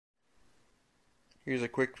Here's a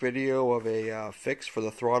quick video of a fix for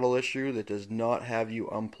the throttle issue that does not have you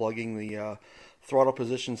unplugging the throttle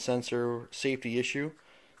position sensor safety issue.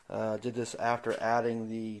 Did this after adding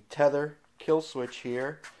the tether kill switch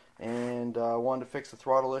here, and wanted to fix the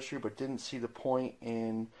throttle issue but didn't see the point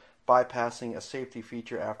in bypassing a safety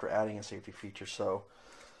feature after adding a safety feature. So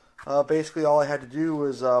basically all I had to do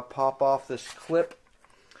was pop off this clip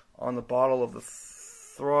on the bottle of the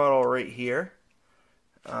throttle right here.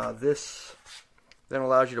 This then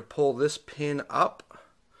allows you to pull this pin up,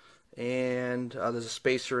 and there's a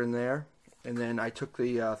spacer in there. And then I took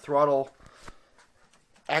the throttle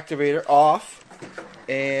activator off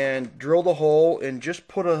and drilled a hole and just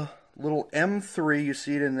put a little M3, you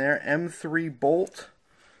see it in there, M3 bolt.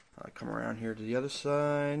 Come around here to the other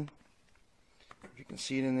side. You can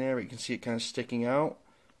see it in there, but you can see it kind of sticking out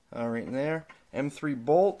right in there. M3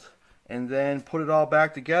 bolt, and then put it all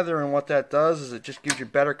back together, and what that does is it just gives you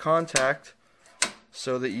better contact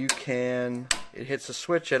so that you can, it hits the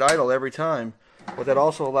switch at idle every time. What that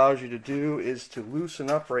also allows you to do is to loosen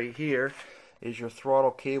up right here is your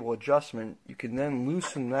throttle cable adjustment. You can then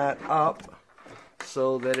loosen that up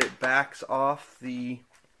so that it backs off the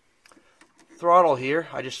throttle here.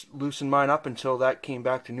 I just loosened mine up until that came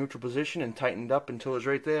back to neutral position and tightened up until it was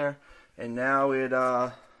right there. And now it,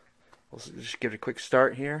 we'll just give it a quick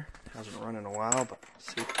start here. It hasn't run in a while, but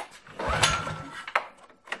let's see.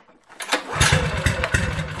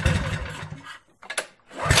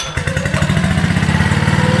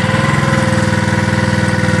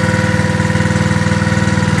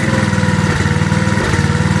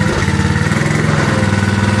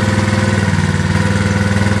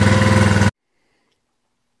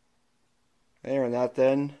 There, and that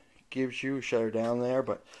then gives you, shut her down there,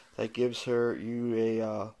 but that gives you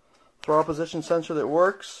a throttle position sensor that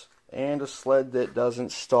works and a sled that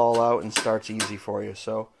doesn't stall out and starts easy for you.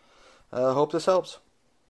 So I hope this helps.